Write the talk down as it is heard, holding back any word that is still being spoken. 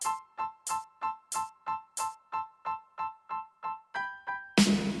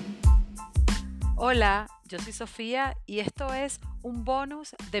Hola, yo soy Sofía y esto es un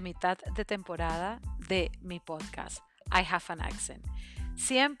bonus de mitad de temporada de mi podcast, I Have an Accent.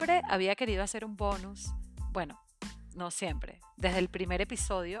 Siempre había querido hacer un bonus, bueno, no siempre, desde el primer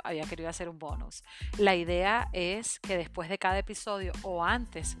episodio había querido hacer un bonus. La idea es que después de cada episodio o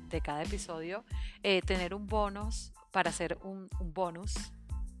antes de cada episodio, tener un bonus para hacer un bonus,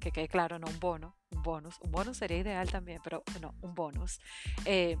 que quede claro, no un bono, un bonus sería ideal también, pero no, un bonus,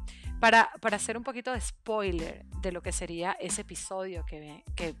 eh, para hacer un poquito de spoiler de lo que sería ese episodio que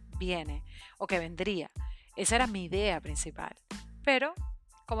viene o que vendría. Esa era mi idea principal, pero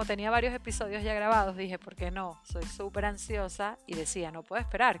como tenía varios episodios ya grabados, dije, ¿por qué no? Soy súper ansiosa y decía, no puedo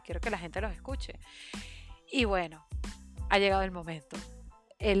esperar, quiero que la gente los escuche. Y bueno, ha llegado el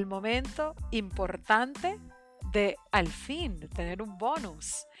momento importante de al fin tener un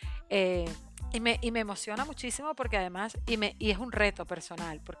bonus. Eh, y me emociona muchísimo porque además, y es un reto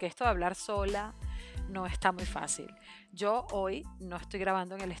personal, porque esto de hablar sola no está muy fácil. Yo hoy no estoy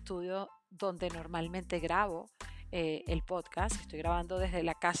grabando en el estudio donde normalmente grabo el podcast, estoy grabando desde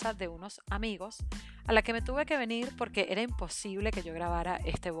la casa de unos amigos a la que me tuve que venir porque era imposible que yo grabara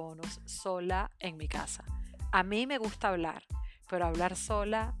este bonus sola en mi casa. A mí me gusta hablar, pero hablar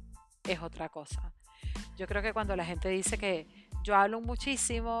sola es otra cosa. Yo creo que cuando la gente dice que yo hablo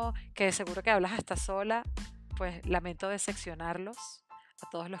muchísimo, que seguro que hablas hasta sola, pues lamento decepcionarlos a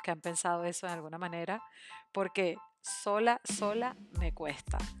todos los que han pensado eso de alguna manera, porque sola me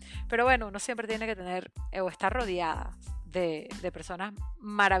cuesta. Pero bueno, uno siempre tiene que tener o estar rodeada de personas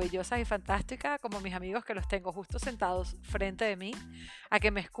maravillosas y fantásticas como mis amigos que los tengo justo sentados frente de mí a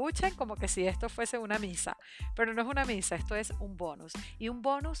que me escuchen como que si esto fuese una misa, pero no es una misa, esto es un bonus y un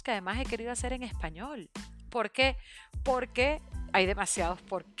bonus que además he querido hacer en español. ¿Por qué? Porque hay demasiados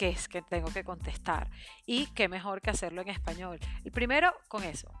porqués que tengo que contestar y qué mejor que hacerlo en español. El primero con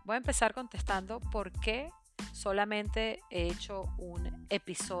eso, voy a empezar contestando por qué solamente he hecho un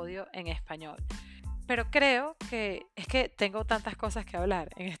episodio en español. Pero creo que es que tengo tantas cosas que hablar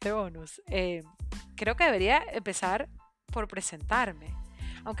en este bonus. Creo que debería empezar por presentarme.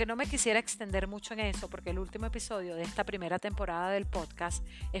 Aunque no me quisiera extender mucho en eso, porque el último episodio de esta primera temporada del podcast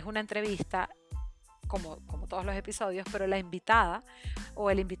es una entrevista, como todos los episodios, pero la invitada o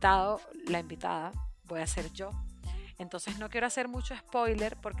el invitado, la invitada, voy a ser yo. Entonces no quiero hacer mucho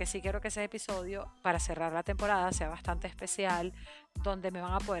spoiler porque sí quiero que ese episodio para cerrar la temporada sea bastante especial, donde me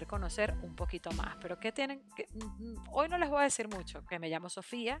van a poder conocer un poquito más. Pero ¿qué tienen? Hoy no les voy a decir mucho, que me llamo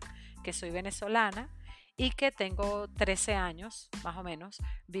Sofía, que soy venezolana y que tengo 13 años más o menos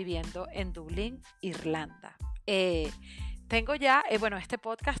viviendo en Dublín, Irlanda. Tengo ya, bueno, este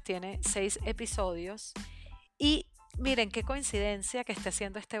podcast tiene 6 episodios y miren qué coincidencia que esté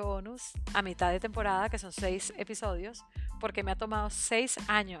haciendo este bonus a mitad de temporada, que son 6 episodios, porque me ha tomado 6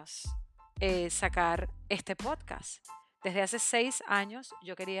 años sacar este podcast. Desde hace 6 años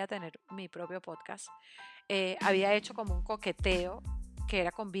yo quería tener mi propio podcast. Había hecho como un coqueteo que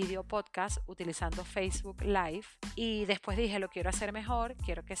era con video podcast utilizando Facebook Live y después dije lo quiero hacer mejor,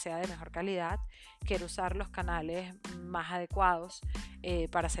 quiero que sea de mejor calidad, quiero usar los canales más adecuados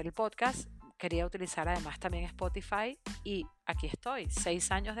para hacer el podcast. Quería utilizar además también Spotify y aquí estoy,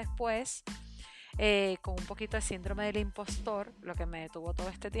 6 años después, con un poquito de síndrome del impostor, lo que me detuvo todo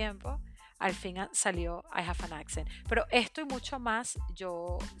este tiempo. Al fin salió I Have an Accent. Pero esto y mucho más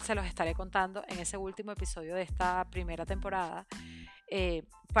yo se los estaré contando en ese último episodio de esta primera temporada,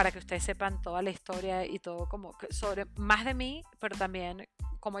 para que ustedes sepan toda la historia y todo como sobre más de mí, pero también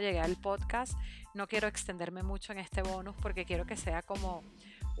cómo llegué al podcast. No quiero extenderme mucho en este bonus porque quiero que sea como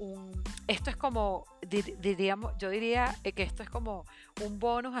esto es como, yo diría que esto es como un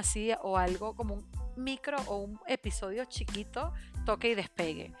bonus así o algo como un micro o un episodio chiquito, toque y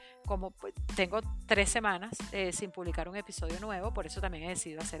despegue. Como tengo 3 semanas sin publicar un episodio nuevo, por eso también he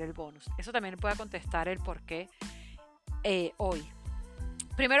decidido hacer el bonus. Eso también puede contestar el por qué hoy.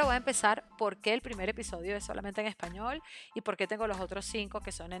 Primero voy a empezar por qué el primer episodio es solamente en español y por qué tengo los otros 5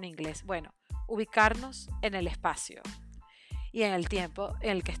 que son en inglés. Bueno, ubicarnos en el espacio y en el tiempo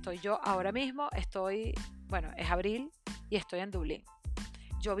en el que estoy yo ahora mismo. Bueno, es abril y estoy en Dublín.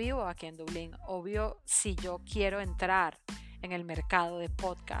 Yo vivo aquí en Dublín. Obvio, si yo quiero entrar en el mercado de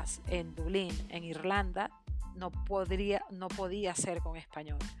podcast en Dublín, en Irlanda, no podía ser con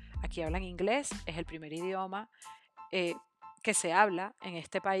español. Aquí hablan inglés, es el primer idioma que se habla en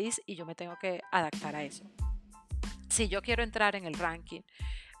este país y yo me tengo que adaptar a eso. Si yo quiero entrar en el ranking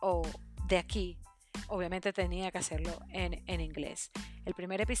o de aquí, obviamente tenía que hacerlo en inglés. El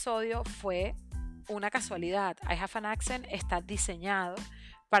primer episodio fue una casualidad. I Have an Accent está diseñado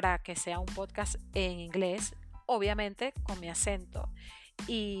para que sea un podcast en inglés, obviamente con mi acento.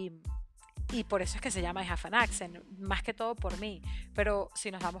 Y y por eso es que se llama I Have an Accent, más que todo por mí. Pero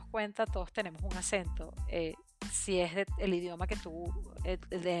si nos damos cuenta, todos tenemos un acento. Si es el idioma que tú,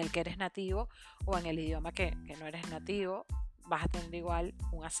 del que eres nativo, o en el idioma que no eres nativo, vas a tener igual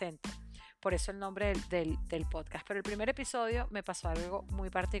un acento. Por eso el nombre del podcast. Pero el primer episodio me pasó algo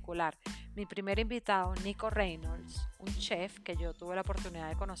muy particular. Mi primer invitado, Nico Reynolds, un chef que yo tuve la oportunidad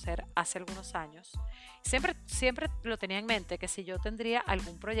de conocer hace algunos años, siempre lo tenía en mente que si yo tendría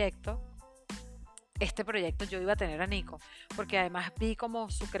algún proyecto, este proyecto yo iba a tener a Nico, porque además vi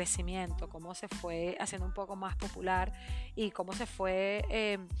como su crecimiento, cómo se fue haciendo un poco más popular y cómo se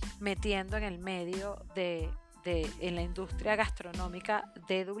fue metiendo en el medio en la industria gastronómica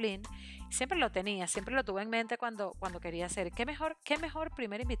de Dublín. Siempre lo tenía, siempre lo tuve en mente cuando quería hacer. ¿Qué mejor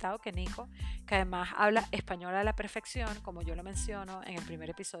primer invitado que Nico, que además habla español a la perfección, como yo lo menciono en el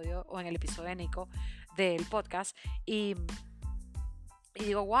primer episodio o en el episodio de Nico del podcast? Y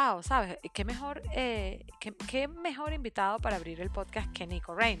digo, wow, ¿sabes? Qué mejor invitado para abrir el podcast que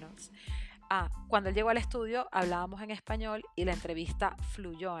Nico Reynolds. Cuando él llegó al estudio hablábamos en español y la entrevista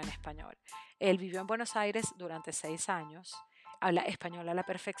fluyó en español. Él vivió en Buenos Aires durante 6 años, habla español a la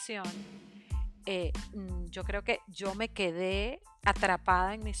perfección. Yo creo que yo me quedé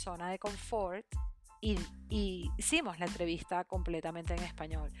atrapada en mi zona de confort y hicimos la entrevista completamente en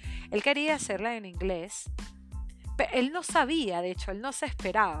español. Él quería hacerla en inglés. Él no sabía, de hecho, él no se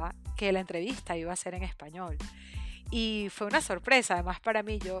esperaba que la entrevista iba a ser en español. Y fue una sorpresa, además para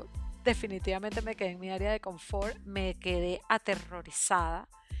mí. Yo definitivamente me quedé en mi área de confort, me quedé aterrorizada.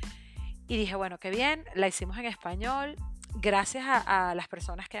 Y dije, bueno, qué bien, la hicimos en español. Gracias a las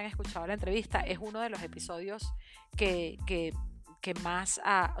personas que han escuchado la entrevista, es uno de los episodios que más,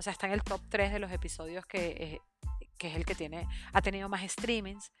 o sea, está en el top 3 de los episodios que es el que ha tenido más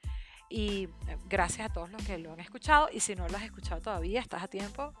streamings. Y gracias a todos los que lo han escuchado. Y si no lo has escuchado todavía, estás a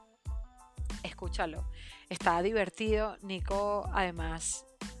tiempo, escúchalo. Está divertido. Nico además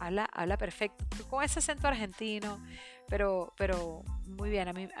habla perfecto, con ese acento argentino, pero muy bien.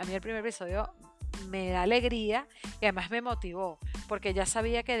 A mí el primer episodio me da alegría y además me motivó, porque ya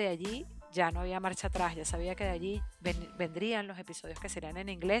sabía que de allí ya no había marcha atrás. Ya sabía que de allí vendrían los episodios que serían en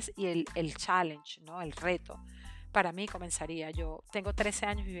inglés y el challenge, ¿no? El reto para mí comenzaría. Yo tengo 13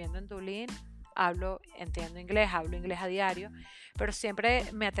 años viviendo en Dublín, entiendo inglés, hablo inglés a diario, pero siempre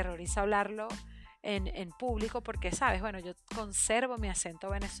me aterroriza hablarlo en público porque, ¿sabes? Bueno, yo conservo mi acento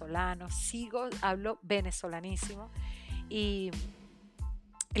venezolano, hablo venezolanísimo y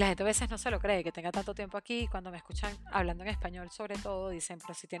la gente a veces no se lo cree, que tenga tanto tiempo aquí. Cuando me escuchan hablando en español, sobre todo, dicen,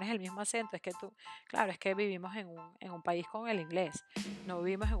 pero si tienes el mismo acento, es que tú, claro, es que vivimos en un país con el inglés. No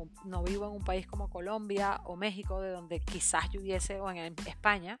vivo en un país como Colombia o México, de donde quizás yo hubiese, o en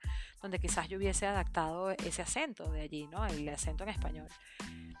España, donde quizás yo hubiese adaptado ese acento de allí, ¿no? El acento en español.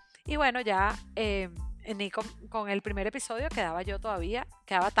 Y bueno, ya Nico, con el primer episodio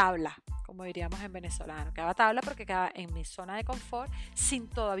quedaba tabla, como diríamos en venezolano. Quedaba tabla porque quedaba en mi zona de confort sin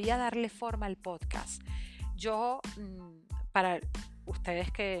todavía darle forma al podcast. Yo, para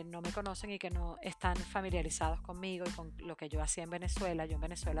ustedes que no me conocen y que no están familiarizados conmigo y con lo que yo hacía en Venezuela, yo en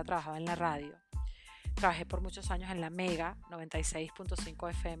Venezuela trabajaba en la radio. Trabajé por muchos años en la Mega 96.5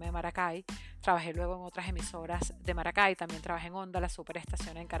 FM de Maracay. Trabajé luego en otras emisoras de Maracay. También trabajé en Onda, la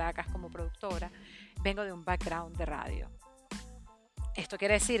superestación en Caracas, como productora. Vengo de un background de radio. Esto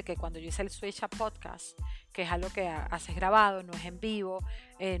quiere decir que cuando yo hice el switch a podcast, que es algo que haces grabado, no es en vivo,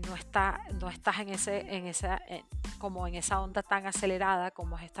 no estás como en esa onda tan acelerada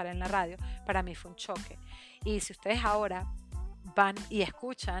como es estar en la radio, para mí fue un choque. Y si ustedes ahora van y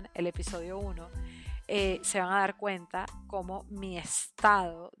escuchan el episodio 1, se van a dar cuenta cómo mi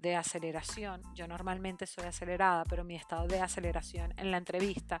estado de aceleración, yo normalmente soy acelerada, pero mi estado de aceleración en la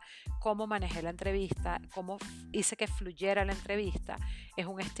entrevista, cómo manejé la entrevista, cómo hice que fluyera la entrevista, es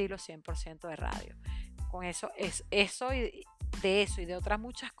un estilo 100% de radio. Con eso, y de otras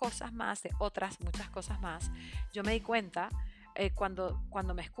muchas cosas más, yo me di cuenta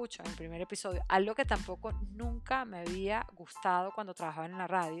cuando me escucho en el primer episodio, algo que tampoco nunca me había gustado cuando trabajaba en la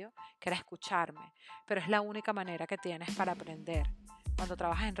radio, que era escucharme, pero es la única manera que tienes para aprender. Cuando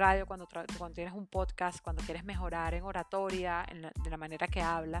trabajas en radio, cuando tienes un podcast, cuando quieres mejorar en oratoria, de la manera que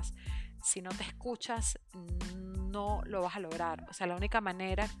hablas, si no te escuchas, no lo vas a lograr. O sea, la única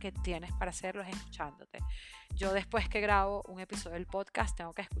manera que tienes para hacerlo es escuchándote. Yo, después que grabo un episodio del podcast,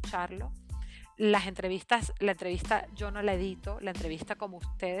 tengo que escucharlo. la entrevista yo no la edito, la entrevista como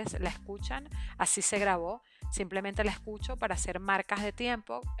ustedes la escuchan, así se grabó, simplemente la escucho para hacer marcas de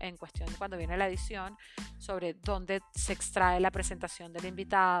tiempo en cuestión de cuando viene la edición, sobre dónde se extrae la presentación del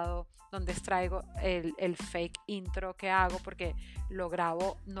invitado, dónde extraigo el fake intro que hago, porque no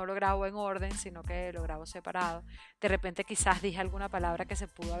lo grabo en orden, sino que lo grabo separado. De repente quizás dije alguna palabra que se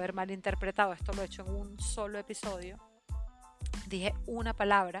pudo haber malinterpretado, esto lo he hecho en un solo episodio, dije una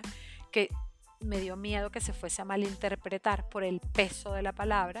palabra que me dio miedo que se fuese a malinterpretar por el peso de la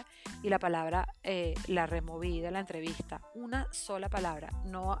palabra, y la palabra la removí de la entrevista. Una sola palabra,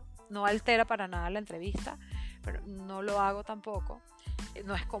 no altera para nada la entrevista, pero no lo hago tampoco.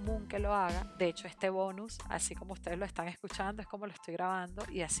 No es común que lo haga. De hecho, este bonus, así como ustedes lo están escuchando, es como lo estoy grabando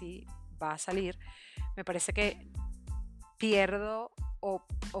y así va a salir. Me parece que pierdo o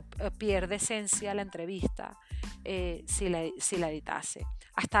pierde esencia la entrevista si la editase.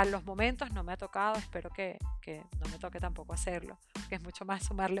 Hasta los momentos no me ha tocado, espero que no me toque tampoco hacerlo, porque es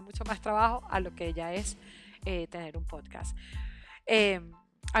sumarle mucho más trabajo a lo que ya es tener un podcast.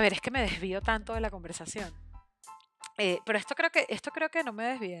 A ver, es que me desvío tanto de la conversación. Pero esto creo que no me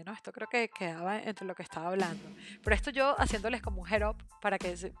desvié, ¿no? Esto creo que quedaba entre lo que estaba hablando. Pero esto yo haciéndoles como un head up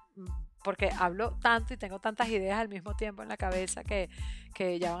porque hablo tanto y tengo tantas ideas al mismo tiempo en la cabeza que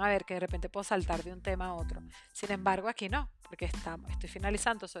ya van a ver que de repente puedo saltar de un tema a otro. Sin embargo, aquí no, porque estoy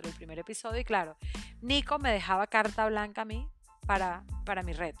finalizando sobre el primer episodio y claro, Nico me dejaba carta blanca a mí para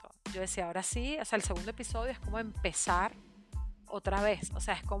mi reto. Yo decía, ahora sí, o sea, el segundo episodio es como empezar otra vez, o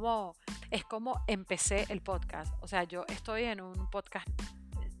sea, es como empecé el podcast, o sea, yo estoy en un podcast,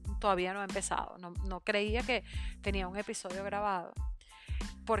 todavía no he empezado, no creía que tenía un episodio grabado,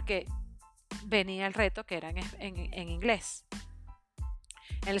 porque venía el reto que era en inglés.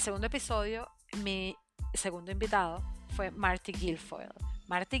 En el segundo episodio, mi segundo invitado fue Marty Guilfoyle.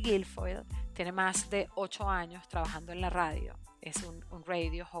 Marty Guilfoyle tiene más de 8 años trabajando en la radio, es un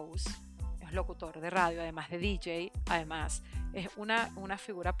radio host, es locutor de radio, además de DJ, además es una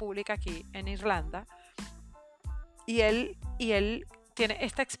figura pública aquí en Irlanda, y él tiene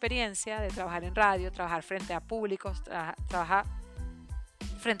esta experiencia de trabajar en radio, trabajar frente a públicos, trabajar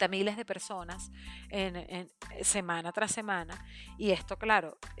frente a miles de personas en semana tras semana, y esto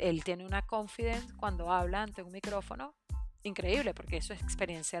claro, él tiene una confidence cuando habla ante un micrófono increíble, porque eso es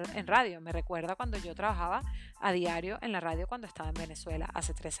experiencia en radio. Me recuerda cuando yo trabajaba a diario en la radio cuando estaba en Venezuela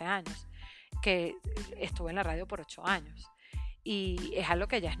hace 13 años, que estuve en la radio por 8 años, y es algo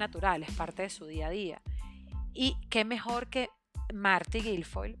que ya es natural, es parte de su día a día. Y qué mejor que Marty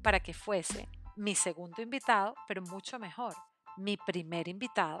Guilfoyle para que fuese mi segundo invitado, pero mucho mejor, mi primer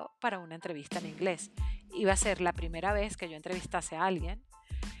invitado para una entrevista en inglés. Iba a ser la primera vez que yo entrevistase a alguien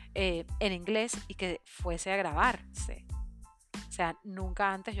en inglés y que fuese a grabarse. O sea,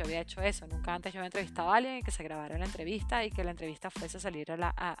 nunca antes yo había hecho eso, nunca antes yo había entrevistado a alguien y que se grabara la entrevista y que la entrevista fuese a salir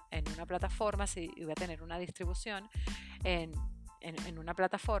en una plataforma, si iba a tener una distribución en una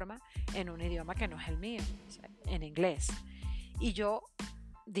plataforma en un idioma que no es el mío, o sea, en inglés. Y yo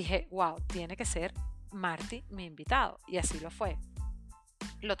dije, wow, tiene que ser Marty mi invitado, y así lo fue.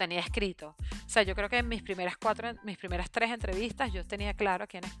 Lo tenía escrito, o sea, yo creo que en mis primeras 3 entrevistas yo tenía claro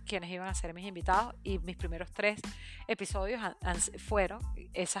quiénes iban a ser mis invitados, y mis primeros 3 episodios fueron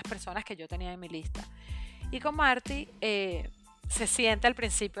esas personas que yo tenía en mi lista. Y con Marty se siente al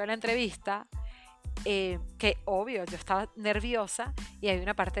principio de la entrevista que obvio yo estaba nerviosa, y hay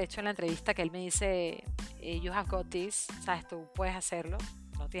una parte de hecho en la entrevista que él me dice you have got this, sabes, tú puedes hacerlo,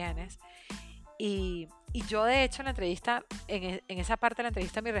 lo tienes. Y yo de hecho en la entrevista, en esa parte de la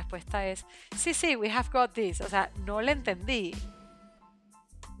entrevista, mi respuesta es sí, we have got this. O sea, no le entendí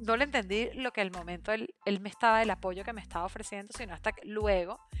lo que al momento él me estaba, el apoyo que me estaba ofreciendo, sino hasta que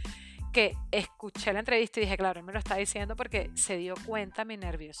luego que escuché la entrevista y dije, claro, él me lo está diciendo porque se dio cuenta mi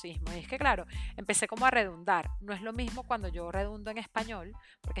nerviosismo. Y es que, claro, empecé como a redundar. No es lo mismo cuando yo redundo en español,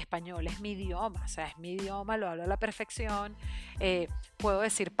 porque español es mi idioma, o sea, es mi idioma, lo hablo a la perfección, puedo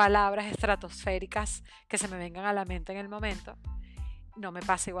decir palabras estratosféricas que se me vengan a la mente en el momento. No me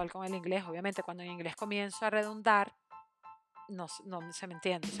pasa igual con el inglés. Obviamente, cuando en inglés comienzo a redundar, no se me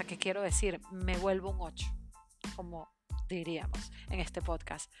entiende. O sea, ¿qué quiero decir? Me vuelvo un 8, como diríamos en este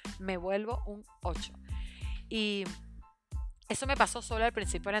podcast, me vuelvo un 8. Y eso me pasó solo al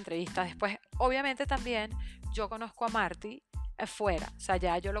principio de la entrevista. Después, obviamente también yo conozco a Marty fuera, o sea,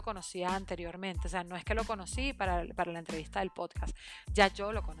 ya yo lo conocía anteriormente, o sea, no es que lo conocí para la entrevista del podcast, ya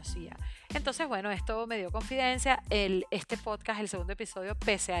yo lo conocía. Entonces, bueno, esto me dio confidencia. Este podcast, el segundo episodio,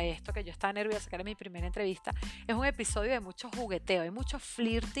 pese a esto que yo estaba nerviosa, que era mi primera entrevista, es un episodio de mucho jugueteo, hay mucho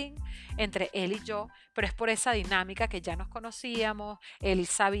flirting entre él y yo, pero es por esa dinámica que ya nos conocíamos. Él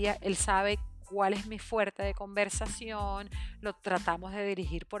sabe cuál es mi fuerte de conversación, lo tratamos de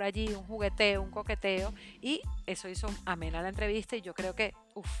dirigir por allí, un jugueteo, un coqueteo, y eso hizo amena la entrevista y yo creo que,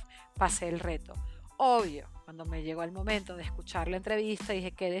 pasé el reto. Obvio, cuando me llegó el momento de escuchar la entrevista,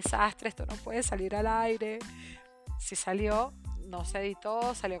 dije, qué desastre, esto no puede salir al aire. Sí salió, no se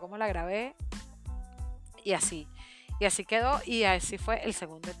editó, salió como la grabé, y así. Y así quedó, y así fue el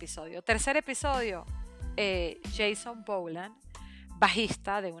segundo episodio. Tercer episodio, Jason Boland,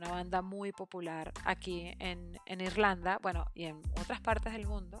 bajista de una banda muy popular aquí en Irlanda, bueno, y en otras partes del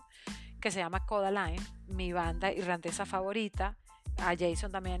mundo, que se llama Codaline, mi banda irlandesa favorita. A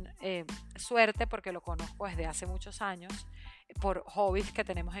Jason también suerte porque lo conozco desde hace muchos años, por hobbies que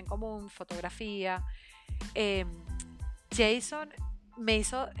tenemos en común, fotografía. Jason me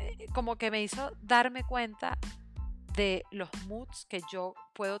hizo, como que me hizo darme cuenta de los moods que yo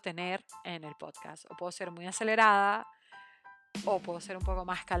puedo tener en el podcast. O puedo ser muy acelerada, o puedo ser un poco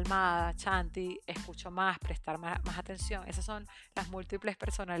más calmada, chanty, escucho más, prestar más atención. Esas son las múltiples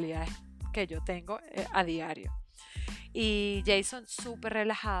personalidades que yo tengo a diario. Y Jason súper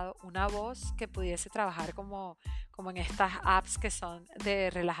relajado, una voz que pudiese trabajar como en estas apps que son de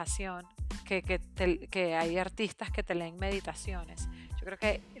relajación, que hay artistas que te leen meditaciones. Yo creo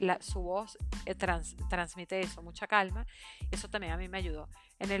que su voz transmite eso, mucha calma, y eso también a mí me ayudó.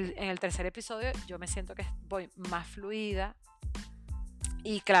 En el tercer episodio yo me siento que voy más fluida,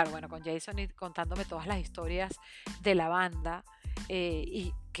 y claro, bueno, con Jason y contándome todas las historias de la banda,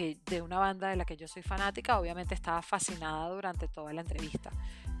 y que de una banda de la que yo soy fanática, obviamente estaba fascinada durante toda la entrevista.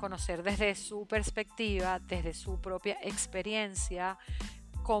 Conocer desde su perspectiva, desde su propia experiencia,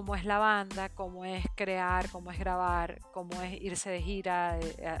 cómo es la banda, cómo es crear, cómo es grabar, cómo es irse de gira,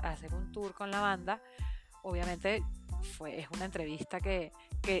 a hacer un tour con la banda. Obviamente es una entrevista que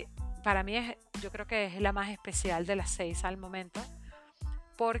para mí yo creo que es la más especial de las 6 al momento,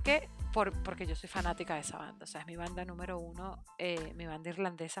 porque yo soy fanática de esa banda. O sea, es mi banda número 1, mi banda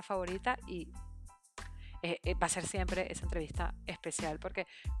irlandesa favorita, y va a ser siempre esa entrevista especial, porque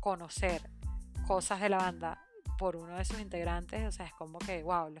conocer cosas de la banda por uno de sus integrantes, o sea, es como que,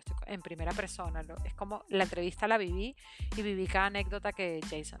 wow, lo estoy en primera persona, es como la entrevista la viví, y viví cada anécdota que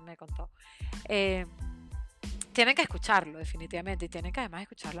Jason me contó. Tienen que escucharlo definitivamente, y tienen que además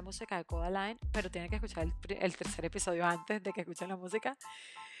escuchar la música de Codaline, pero tienen que escuchar el tercer episodio antes de que escuchen la música,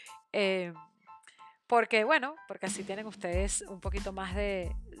 porque así tienen ustedes un poquito más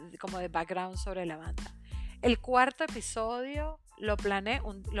como de background sobre la banda. El cuarto episodio lo planeé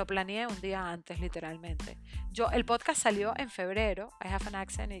un día antes, literalmente. El podcast salió en febrero, I Have an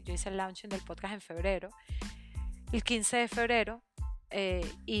Accent, y yo hice el launching del podcast en febrero, el 15 de febrero,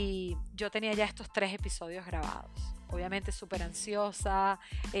 y yo tenía ya estos 3 episodios grabados. Obviamente súper ansiosa,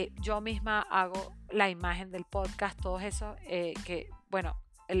 yo misma hago la imagen del podcast, todo eso,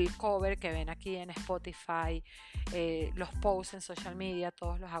 el cover que ven aquí en Spotify, los posts en social media,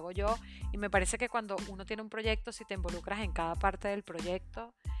 todos los hago yo, y me parece que cuando uno tiene un proyecto, si te involucras en cada parte del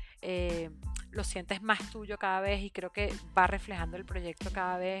proyecto, lo sientes más tuyo cada vez, y creo que va reflejando el proyecto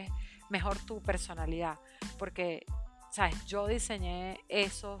cada vez mejor tu personalidad, porque ¿sabes? Yo diseñé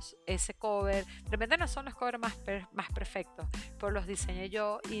ese cover. De repente no son los covers más perfectos, pero los diseñé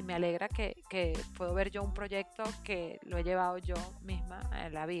yo, y me alegra que puedo ver yo un proyecto que lo he llevado yo misma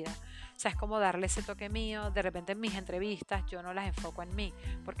en la vida. O sea, es como darle ese toque mío. De repente en mis entrevistas yo no las enfoco en mí,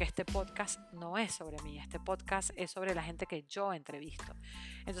 porque este podcast no es sobre mí. Este podcast es sobre la gente que yo entrevisto.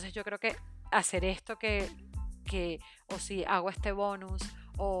 Entonces yo creo que hacer esto o si hago este bonus,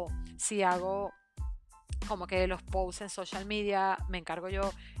 o si hago como que los posts en social media, me encargo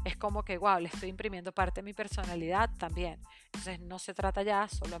yo, es como que wow, le estoy imprimiendo parte de mi personalidad también. Entonces no se trata ya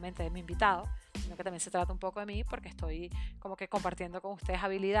solamente de mi invitado, sino que también se trata un poco de mí, porque estoy como que compartiendo con ustedes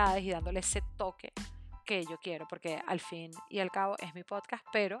habilidades y dándole ese toque que yo quiero, porque al fin y al cabo es mi podcast,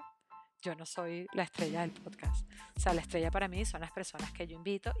 pero yo no soy la estrella del podcast. O sea, la estrella para mí son las personas que yo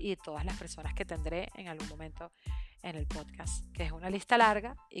invito, y todas las personas que tendré en algún momento en el podcast, que es una lista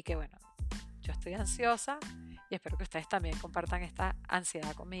larga, y que bueno, yo estoy ansiosa, y espero que ustedes también compartan esta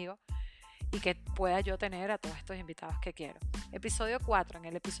ansiedad conmigo, y que pueda yo tener a todos estos invitados que quiero. Episodio 4. En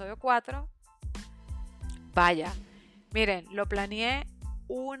el episodio 4, vaya, miren, lo planeé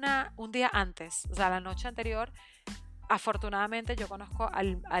un día antes, o sea, la noche anterior. Afortunadamente yo conozco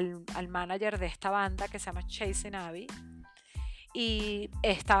al manager de esta banda, que se llama Chasing Abby, y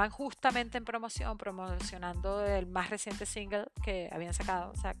estaban justamente en promocionando el más reciente single que habían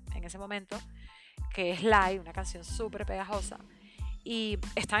sacado, o sea, en ese momento, que es Live, una canción súper pegajosa, y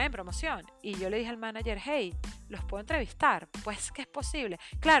estaban en promoción, y yo le dije al manager, hey, los puedo entrevistar. Pues que es posible.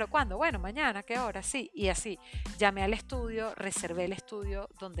 Claro, ¿cuándo? Bueno, mañana, ¿qué hora? Sí, y así. Llamé al estudio, reservé el estudio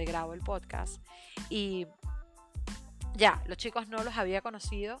donde grabo el podcast y ya, los chicos no los había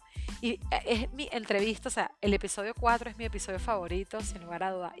conocido y es mi entrevista, o sea, el episodio 4 es mi episodio favorito, sin lugar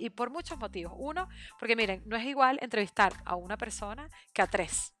a duda, y por muchos motivos. Uno, porque miren, no es igual entrevistar a una persona que a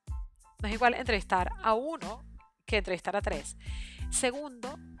tres. No es igual entrevistar a uno que entrevistar a tres.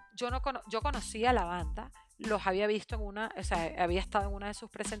 Segundo, yo conocía a la banda, los había visto en una, o sea, había estado en una de sus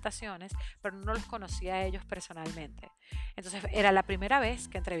presentaciones, pero no los conocía a ellos personalmente. Entonces era la primera vez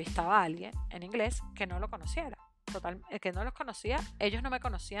que entrevistaba a alguien en inglés que no lo conociera. Total, que no los conocía, ellos no me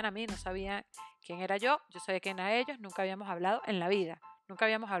conocían a mí, no sabían quién era yo sabía quién era ellos, nunca habíamos hablado en la vida, nunca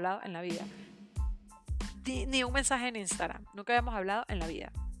habíamos hablado en la vida, ni un mensaje en Instagram, nunca habíamos hablado en la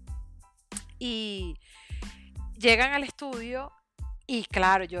vida. Y llegan al estudio y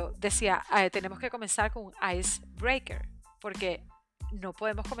claro, yo decía, tenemos que comenzar con un icebreaker, porque no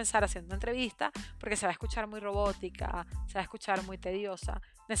podemos comenzar haciendo una entrevista porque se va a escuchar muy robótica, se va a escuchar muy tediosa.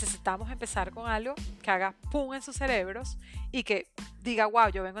 Necesitamos empezar con algo que haga pum en sus cerebros y que diga, wow,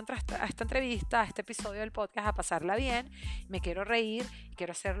 yo vengo a esta entrevista, a este episodio del podcast a pasarla bien, me quiero reír y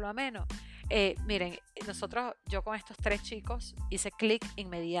quiero hacerlo ameno. Miren, yo con estos tres chicos hice clic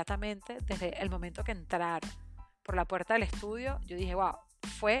inmediatamente desde el momento que entraron por la puerta del estudio. Yo dije, wow,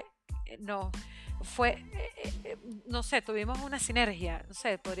 no sé, tuvimos una sinergia, no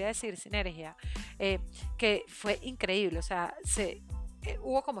sé, podría decir sinergia, que fue increíble, o sea,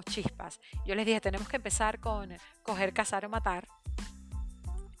 hubo como chispas. Yo les dije, tenemos que empezar con coger, cazar o matar.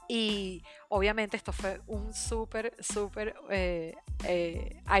 Y obviamente esto fue un súper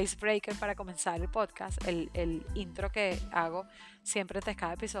icebreaker para comenzar el podcast, el intro que hago siempre tras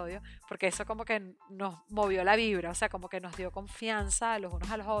cada episodio, porque eso como que nos movió la vibra, o sea, como que nos dio confianza los unos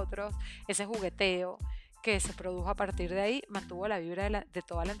a los otros, ese jugueteo que se produjo a partir de ahí mantuvo la vibra de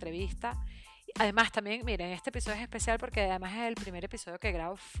toda la entrevista. Además también, miren, este episodio es especial porque además es el primer episodio que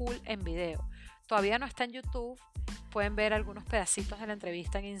grabo full en video. Todavía no está en YouTube, pueden ver algunos pedacitos de la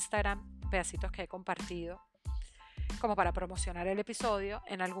entrevista en Instagram, pedacitos que he compartido como para promocionar el episodio.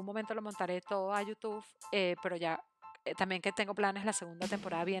 En algún momento lo montaré todo a YouTube, pero ya también que tengo planes, la segunda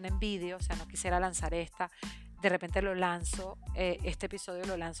temporada viene en vídeo, o sea, no quisiera lanzar esta. De repente lo lanzo, este episodio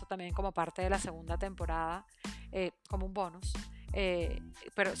lo lanzo también como parte de la segunda temporada, como un bonus.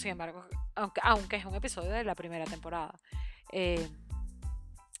 Pero sin embargo, aunque es un episodio de la primera temporada, es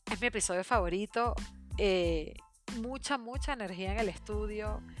mi episodio favorito. Mucha energía en el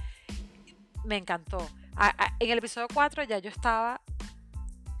estudio, me encantó. En el episodio 4 ya yo estaba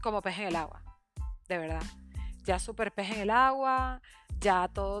como pez en el agua, de verdad, ya súper pez en el agua, ya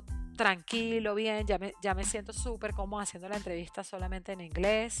todo tranquilo, bien, ya me siento súper cómoda haciendo la entrevista solamente en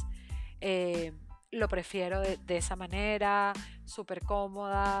inglés. Lo prefiero de esa manera, súper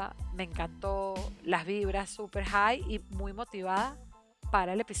cómoda, me encantó, las vibras súper high y muy motivada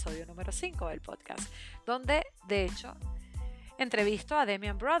para el episodio número 5 del podcast, donde de hecho entrevisto a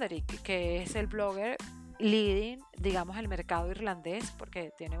Damian Broderick, que es el blogger leading, digamos, el mercado irlandés,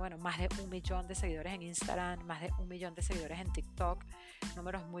 porque tiene, bueno, más de 1 millón de seguidores en Instagram, más de 1 millón de seguidores en TikTok,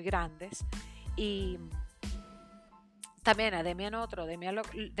 números muy grandes. Y también a Damian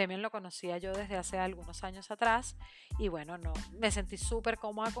Damian lo conocía yo desde hace algunos años atrás y bueno, no, me sentí súper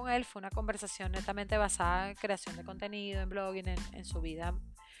cómoda con él. Fue una conversación netamente basada en creación de contenido, en blogging, en su vida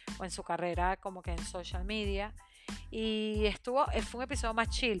o en su carrera como que en social media. Y fue un episodio más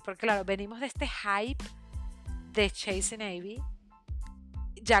chill, porque claro, venimos de este hype de Chasing Ivy.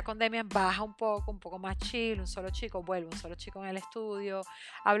 Ya con Damian baja un poco más chill, un solo chico en el estudio,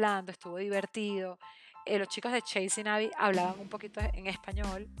 hablando, estuvo divertido. Los chicos de Chasing Ivy hablaban un poquito en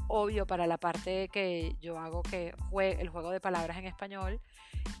español, obvio para la parte que yo hago, que el juego de palabras en español,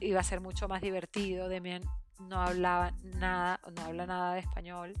 iba a ser mucho más divertido. Damian no habla nada de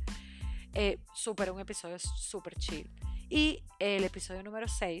español. Un episodio súper chill. Y el episodio número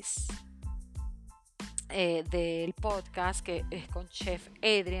 6 del podcast, que es con Chef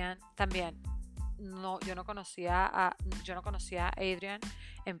Adrian, también yo no conocía a Adrian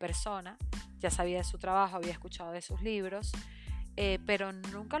en persona, ya sabía de su trabajo, había escuchado de sus libros, pero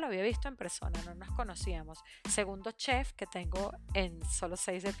nunca lo había visto en persona, no nos conocíamos. Segundo chef que tengo en solo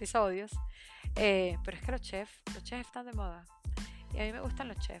 6 episodios, pero es que los chefs están de moda y a mí me gustan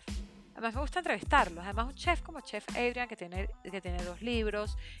los chefs. Además me gusta entrevistarlos. Además un chef como Chef Adrian, que tiene 2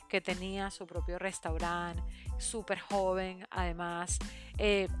 libros, que tenía su propio restaurante, súper joven, además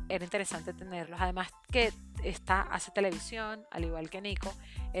era interesante tenerlos. Además que hace televisión, al igual que Nico,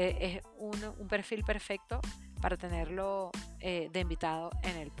 es un perfil perfecto para tenerlo de invitado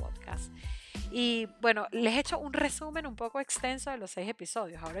en el podcast. Y bueno, les he hecho un resumen un poco extenso de los 6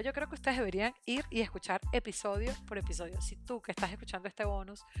 episodios. Ahora yo creo que ustedes deberían ir y escuchar episodio por episodio. Si tú que estás escuchando este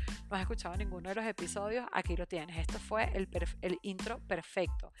bonus no has escuchado ninguno de los episodios, aquí lo tienes. Esto fue el intro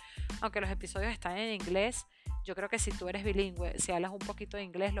perfecto. Aunque los episodios están en inglés, yo creo que si tú eres bilingüe, si hablas un poquito de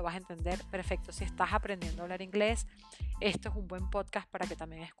inglés, lo vas a entender perfecto. Si estás aprendiendo a hablar inglés, esto es un buen podcast para que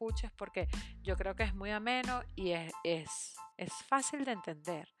también escuches, porque yo creo que es muy ameno y es fácil de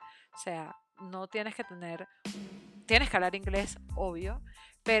entender. O sea, no tienes que tienes que hablar inglés, obvio,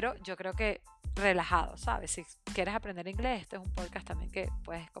 pero yo creo que relajado, ¿sabes? Si quieres aprender inglés, este es un podcast también que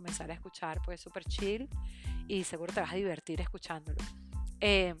puedes comenzar a escuchar, pues es súper chill y seguro te vas a divertir escuchándolo.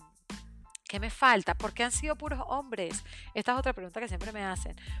 Eh, ¿Qué me falta? ¿Por qué han sido puros hombres? Esta es otra pregunta que siempre me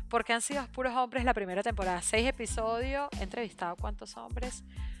hacen. ¿Por qué han sido puros hombres la primera temporada? 6 episodios, he entrevistado ¿cuántos hombres?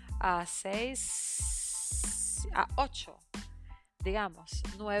 A 6, a 8, digamos,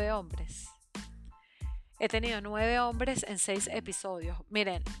 9 hombres. He tenido 9 hombres en 6 episodios.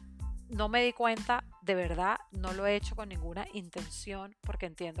 Miren, no me di cuenta, de verdad, no lo he hecho con ninguna intención, porque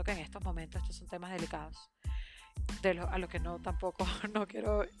entiendo que en estos momentos estos son temas delicados. A lo que no tampoco no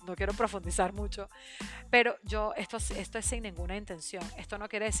quiero profundizar mucho, pero esto es sin ninguna intención. Esto no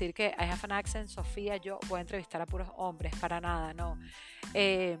quiere decir que I have an accent, Sofía, yo voy a entrevistar a puros hombres, para nada, no.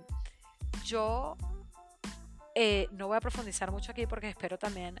 Yo no voy a profundizar mucho aquí porque espero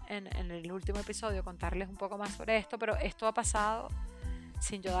también en el último episodio contarles un poco más sobre esto, pero esto ha pasado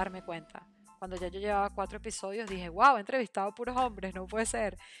sin yo darme cuenta. Cuando ya yo llevaba 4 episodios dije, wow, he entrevistado a puros hombres, no puede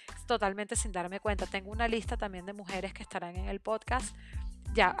ser. Totalmente sin darme cuenta. Tengo una lista también de mujeres que estarán en el podcast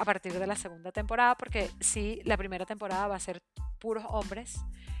ya a partir de la segunda temporada, porque sí, la primera temporada va a ser puros hombres,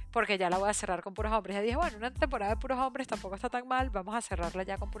 porque ya la voy a cerrar con puros hombres. Ya dije, bueno, una temporada de puros hombres tampoco está tan mal, vamos a cerrarla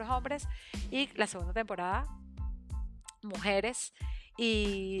ya con puros hombres. Y la segunda temporada, mujeres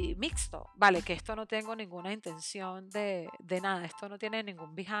y mixto, vale, que esto no tengo ninguna intención de nada, esto no tiene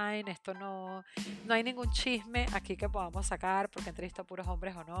ningún behind, esto no hay ningún chisme aquí que podamos sacar porque entrevisto a puros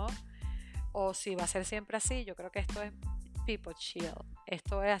hombres o no, o si va a ser siempre así. Yo creo que esto es people chill,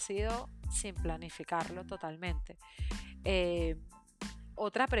 esto ha sido sin planificarlo totalmente.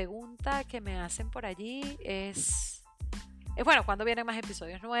 Otra pregunta que me hacen por allí es bueno, ¿cuándo vienen más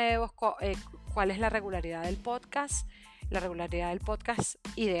episodios nuevos? ¿Cuál es la regularidad del podcast? La regularidad del podcast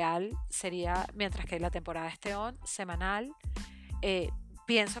ideal sería, mientras que la temporada esté semanal.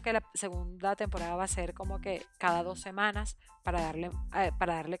 Pienso que la segunda temporada va a ser como que cada 2 semanas para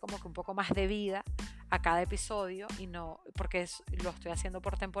darle como que un poco más de vida a cada episodio, y no porque lo estoy haciendo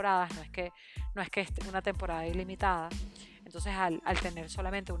por temporadas, no es que esté una temporada ilimitada. Entonces al tener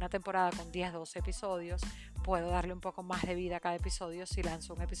solamente una temporada con 10, 12 episodios, puedo darle un poco más de vida a cada episodio si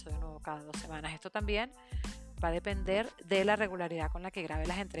lanzo un episodio nuevo cada 2 semanas. Esto también va a depender de la regularidad con la que grabe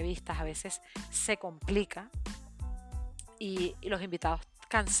las entrevistas. A veces se complica y los invitados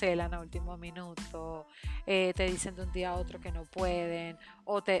cancelan a último minuto, te dicen de un día a otro que no pueden,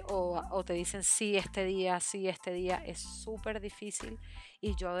 o te dicen sí este día, es súper difícil,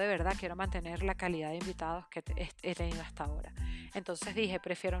 y yo de verdad quiero mantener la calidad de invitados que he tenido hasta ahora. Entonces dije,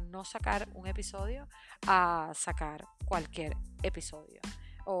 prefiero no sacar un episodio a sacar cualquier episodio,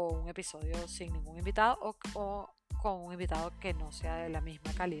 o un episodio sin ningún invitado, o con un invitado que no sea de la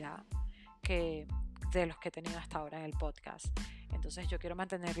misma calidad que de los que he tenido hasta ahora en el podcast. Entonces yo quiero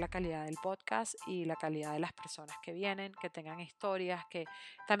mantener la calidad del podcast y la calidad de las personas que vienen, que tengan historias, que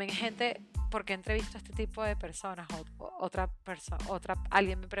también hay gente, porque entrevisto a este tipo de personas,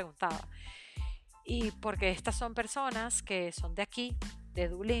 alguien me preguntaba, y porque estas son personas que son de aquí, de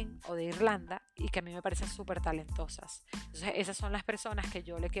Dublín o de Irlanda, y que a mí me parecen súper talentosas. Entonces esas son las personas que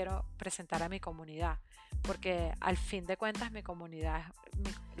yo le quiero presentar a mi comunidad, porque al fin de cuentas mi comunidad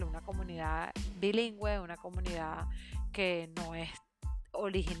es una comunidad bilingüe, una comunidad que no es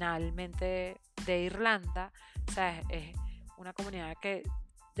originalmente de Irlanda. O sea, es una comunidad que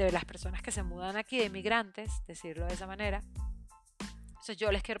de las personas que se mudan aquí, de inmigrantes, decirlo de esa manera. Entonces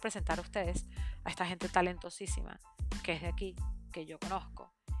yo les quiero presentar a ustedes a esta gente talentosísima que es de aquí, que yo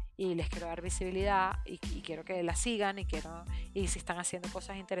conozco, y les quiero dar visibilidad y quiero que la sigan, y si están haciendo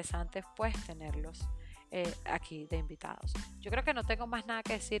cosas interesantes, pues tenerlos aquí de invitados. Yo creo que no tengo más nada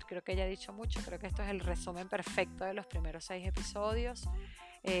que decir, creo que ya he dicho mucho, creo que esto es el resumen perfecto de los primeros 6 episodios.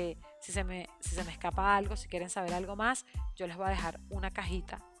 Si se me escapa algo, si quieren saber algo más, yo les voy a dejar una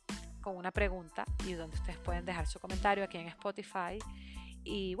cajita con una pregunta y donde ustedes pueden dejar su comentario aquí en Spotify,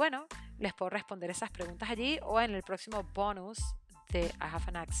 y bueno, les puedo responder esas preguntas allí o en el próximo bonus de I Have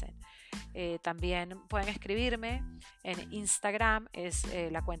an Accent. También pueden escribirme en Instagram,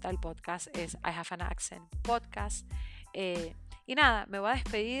 la cuenta del podcast es I Have an Accent Podcast. Y nada, me voy a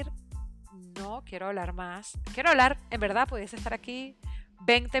despedir no quiero hablar más. Quiero hablar, en verdad, pudiese estar aquí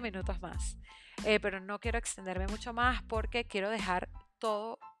 20 minutos más, pero no quiero extenderme mucho más porque quiero dejar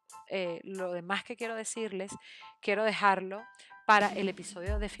todo lo demás que quiero decirles, quiero dejarlo para el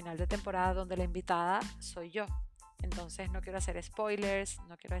episodio de final de temporada donde la invitada soy yo. Entonces no quiero hacer spoilers,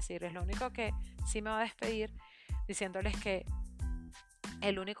 no quiero decirles. Lo único que sí me voy a despedir diciéndoles que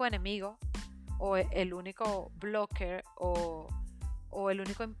el único enemigo o el único blocker o el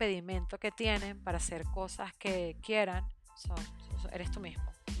único impedimento que tienen para hacer cosas que quieran eres tú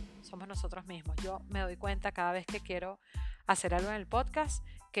mismo, somos nosotros mismos. Yo me doy cuenta cada vez que quiero hacer algo en el podcast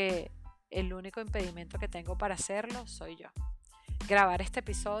que el único impedimento que tengo para hacerlo soy yo. Grabar este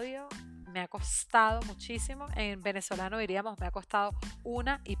episodio me ha costado muchísimo, en venezolano diríamos me ha costado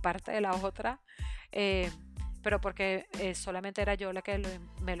una y parte de la otra, pero porque solamente era yo la que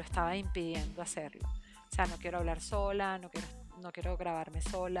me lo estaba impidiendo hacerlo. O sea, no quiero hablar sola, no quiero grabarme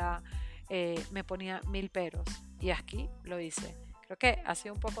sola, me ponía mil peros y aquí lo hice. Creo que ha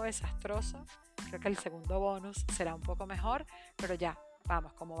sido un poco desastroso, creo que el segundo bonus será un poco mejor, pero ya,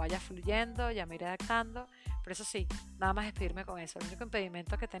 vamos, como vaya fluyendo, ya me iré adaptando. Pero eso sí, nada más despedirme con eso. El único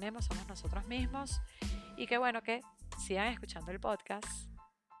impedimento que tenemos somos nosotros mismos y que bueno, que sigan escuchando el podcast.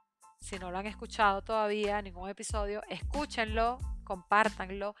 Si no lo han escuchado todavía, ningún episodio, escúchenlo,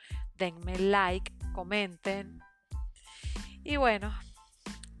 compártanlo, denme like, comenten. Y bueno,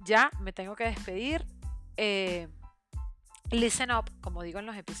 ya me tengo que despedir. Listen up, como digo en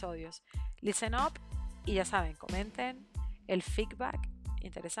los episodios. Listen up y ya saben, comenten el feedback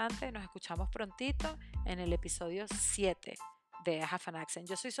interesante. Nos escuchamos prontito en el episodio 7 de I Have an Accent.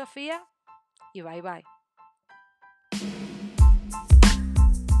 Yo soy Sofía y bye bye.